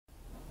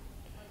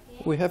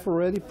We have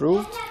already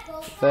proved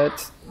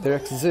that there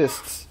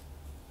exists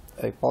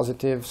a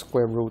positive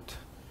square root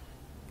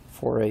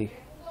for a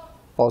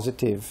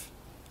positive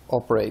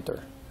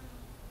operator.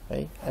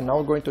 Okay? And now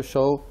we're going to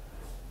show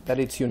that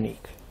it's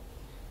unique.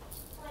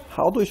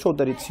 How do we show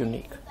that it's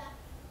unique?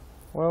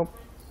 Well,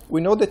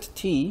 we know that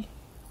T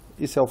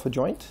is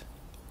self-adjoint,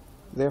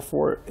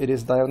 therefore it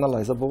is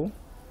diagonalizable.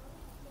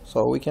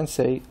 So we can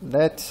say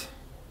let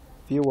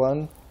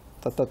V1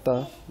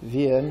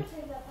 Vn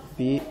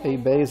be a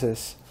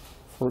basis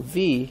for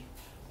V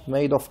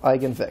made of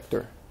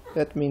eigenvector.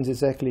 That means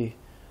exactly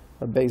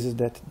a basis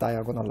that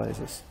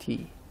diagonalizes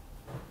T.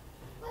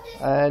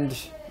 And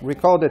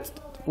recall that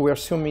we're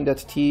assuming that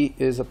T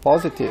is a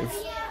positive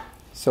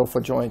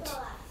self-adjoint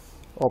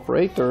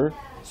operator,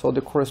 so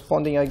the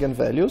corresponding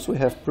eigenvalues, we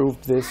have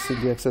proved this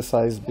in the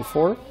exercise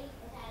before,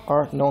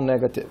 are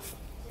non-negative.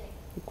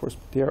 Of course,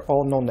 they are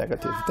all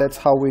non-negative. That's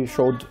how we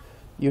showed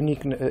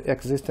unique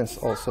existence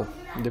also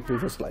in the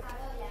previous slide.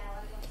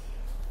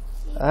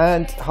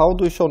 And how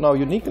do we show now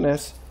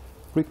uniqueness?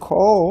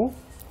 Recall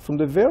from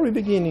the very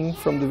beginning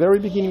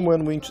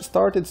when we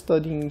started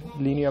studying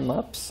linear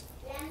maps,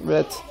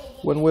 that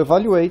when we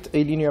evaluate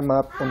a linear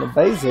map on a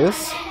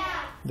basis,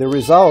 the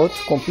result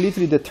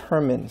completely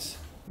determines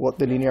what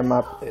the linear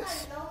map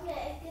is.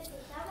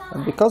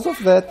 And because of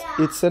that,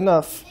 it's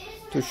enough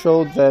to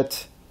show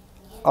that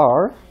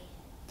R,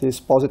 this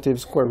positive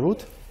square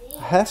root,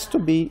 has to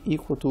be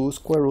equal to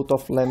square root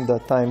of lambda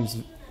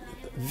times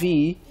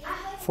V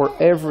for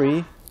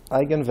every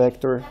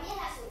eigenvector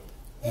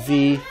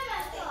V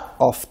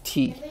of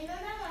T.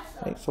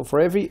 Okay, so for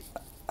every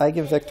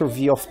eigenvector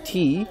V of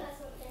T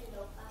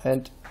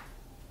and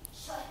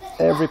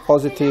every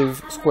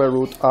positive square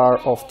root R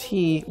of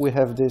T, we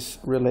have this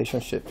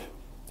relationship.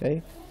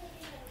 Okay?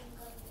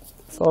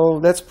 So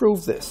let's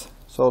prove this.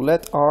 So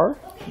let R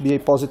be a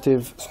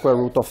positive square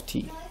root of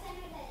T.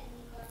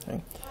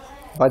 Okay?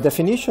 By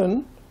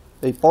definition,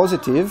 a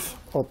positive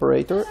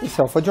operator is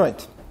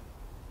self-adjoint.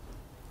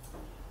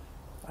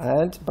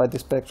 And by the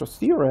spectral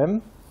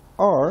theorem,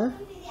 R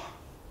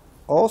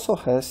also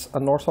has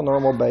an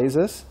orthonormal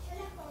basis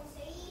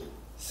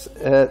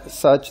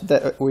such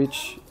that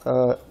which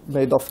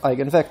made of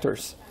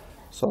eigenvectors.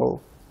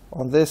 So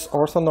on this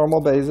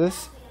orthonormal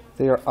basis,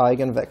 they are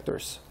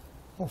eigenvectors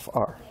of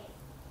R.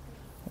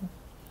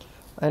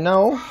 And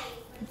now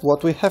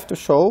what we have to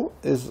show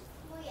is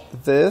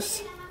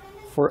this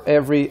for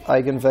every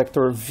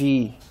eigenvector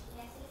V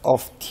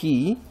of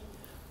T.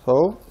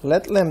 So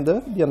let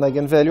lambda be an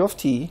eigenvalue of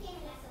T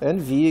and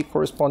V a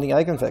corresponding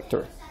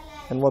eigenvector.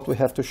 And what we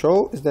have to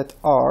show is that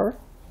R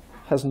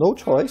has no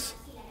choice,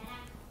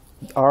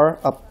 R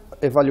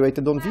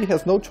evaluated on V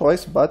has no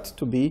choice but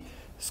to be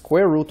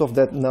square root of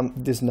that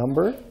this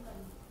number,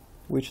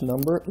 which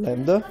number?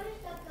 Lambda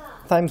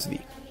times V.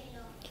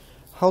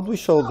 How do we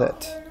show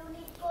that?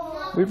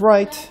 We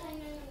write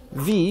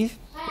V,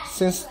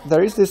 since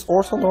there is this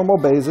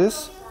orthonormal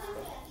basis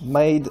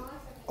made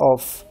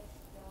of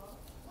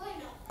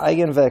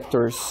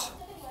eigenvectors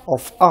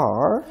of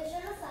R,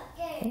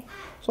 okay?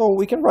 So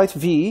we can write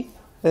V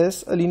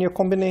as a linear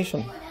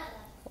combination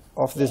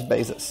of this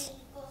basis.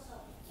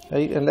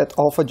 Okay? And let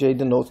alpha j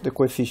denote the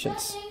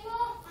coefficients.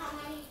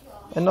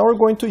 And now we're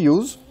going to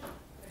use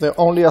the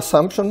only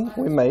assumption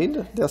we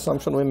made. The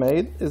assumption we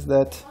made is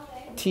that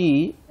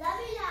T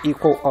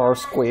equal R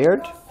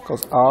squared,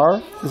 because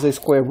R is a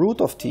square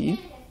root of T.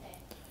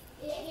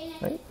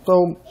 Okay?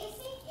 So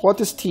what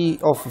is T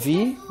of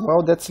V?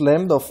 Well, that's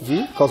lambda of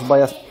V, because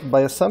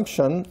by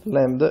assumption,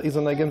 lambda is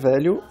an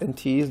eigenvalue and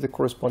T is the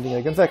corresponding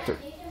eigenvector.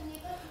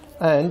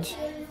 And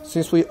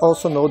since we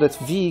also know that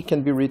V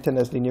can be written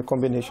as linear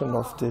combination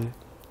of the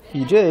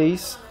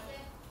EJs,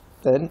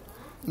 then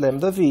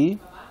lambda V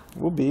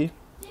will be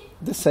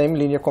the same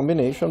linear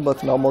combination,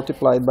 but now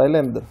multiplied by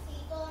lambda.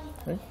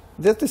 Okay?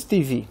 That is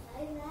TV.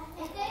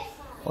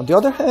 On the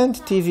other hand,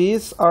 TV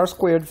is R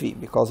squared V,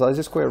 because R is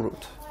a square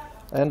root.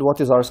 And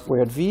what is R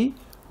squared V?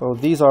 Well,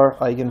 these are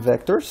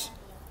eigenvectors.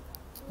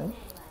 Okay?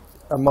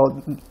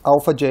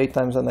 Alpha j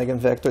times an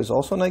eigenvector is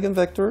also an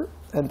eigenvector,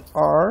 and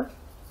R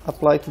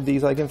applied to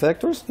these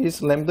eigenvectors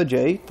is lambda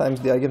j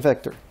times the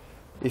eigenvector.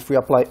 If we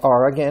apply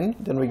R again,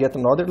 then we get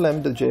another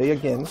lambda j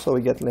again, so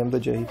we get lambda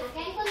j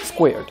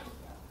squared.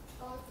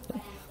 Okay?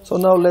 So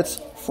now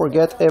let's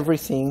forget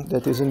everything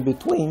that is in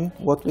between.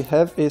 What we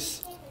have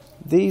is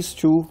these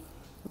two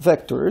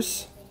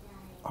vectors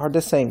are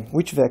the same.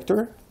 Which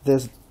vector?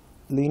 This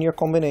linear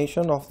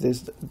combination of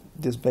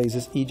this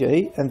basis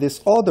EJ and this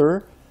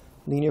other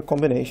linear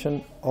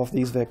combination of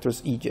these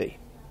vectors EJ.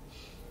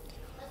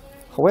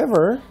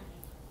 However,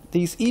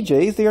 these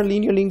EJs, they are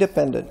linearly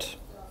independent.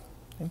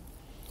 Okay?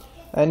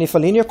 And if a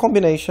linear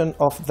combination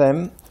of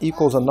them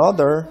equals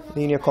another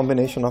linear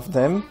combination of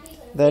them,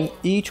 then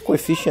each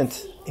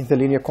coefficient in the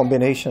linear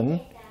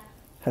combination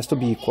has to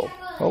be equal.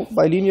 Well,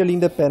 by linear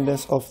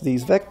independence of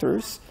these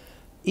vectors,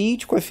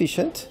 each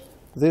coefficient,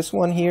 this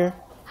one here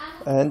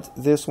and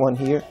this one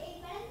here,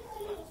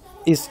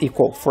 is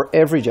equal for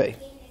every j.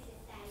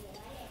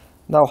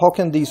 Now, how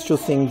can these two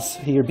things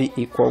here be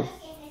equal?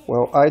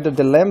 Well, either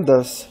the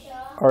lambdas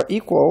are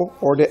equal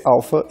or the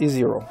alpha is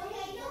 0.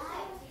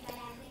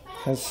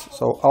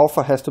 So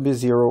alpha has to be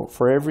 0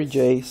 for every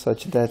j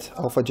such that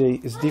alpha j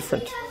is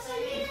different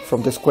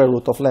from the square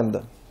root of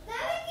lambda.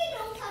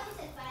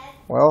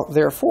 Well,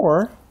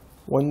 therefore,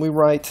 when we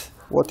write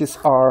what is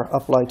R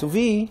applied to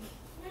V,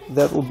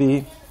 that will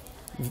be,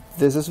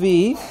 this is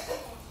V.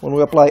 When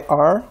we apply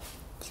R,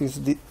 since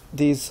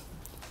these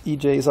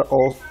EJs are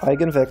all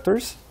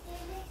eigenvectors,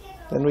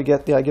 then we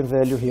get the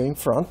eigenvalue here in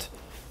front.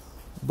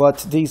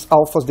 But these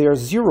alphas, they are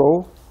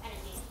 0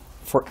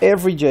 for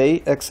every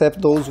j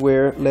except those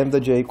where lambda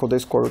j equals the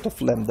square root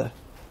of lambda.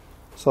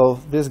 So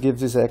this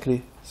gives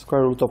exactly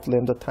square root of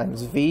lambda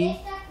times V.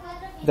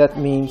 That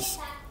means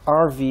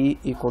RV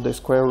equals the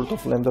square root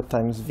of lambda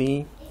times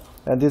V.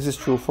 And this is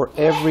true for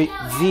every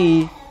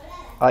V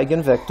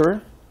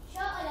eigenvector.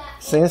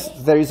 Since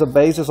there is a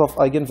basis of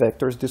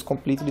eigenvectors, this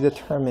completely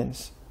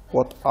determines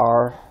what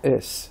R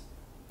is.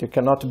 There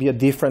cannot be a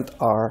different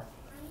R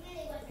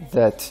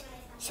that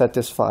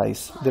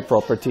satisfies the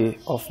property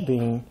of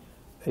being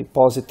a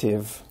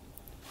positive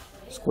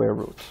square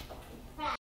root.